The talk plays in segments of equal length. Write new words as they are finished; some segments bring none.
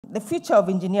The future of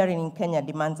engineering in Kenya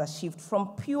demands a shift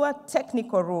from pure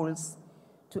technical roles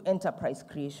to enterprise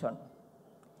creation.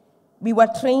 We were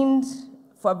trained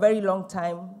for a very long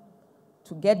time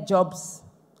to get jobs,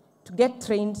 to get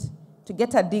trained, to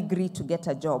get a degree, to get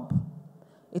a job.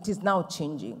 It is now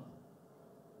changing.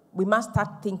 We must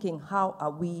start thinking, how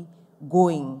are we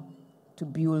going to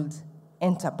build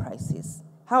enterprises?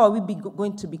 How are we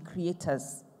going to be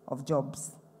creators of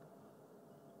jobs?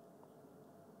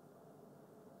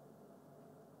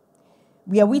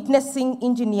 We are witnessing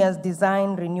engineers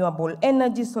design renewable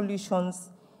energy solutions,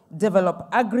 develop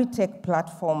agri-tech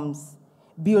platforms,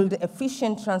 build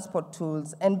efficient transport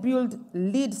tools, and build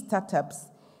lead startups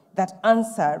that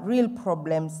answer real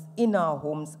problems in our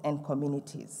homes and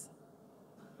communities.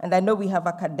 And I know we have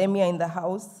academia in the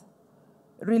house.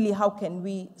 Really, how can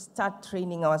we start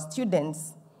training our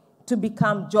students to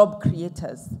become job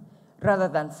creators rather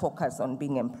than focus on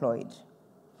being employed?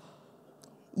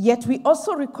 Yet we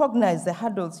also recognize the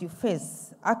hurdles you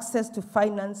face. Access to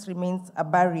finance remains a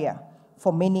barrier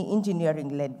for many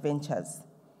engineering-led ventures.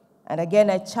 And again,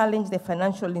 I challenge the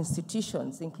financial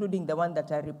institutions, including the one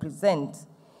that I represent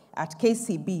at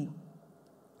KCB,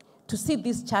 to see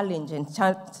this challenge and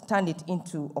turn it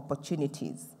into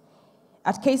opportunities.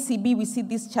 At KCB, we see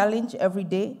this challenge every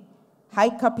day: high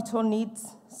capital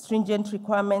needs, stringent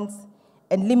requirements,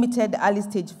 and limited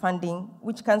early-stage funding,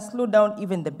 which can slow down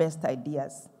even the best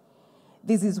ideas.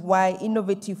 This is why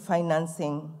innovative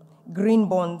financing, green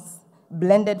bonds,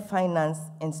 blended finance,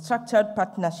 and structured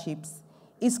partnerships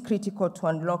is critical to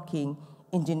unlocking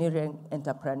engineering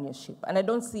entrepreneurship. And I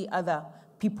don't see other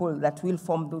people that will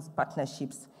form those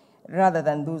partnerships rather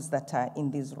than those that are in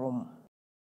this room.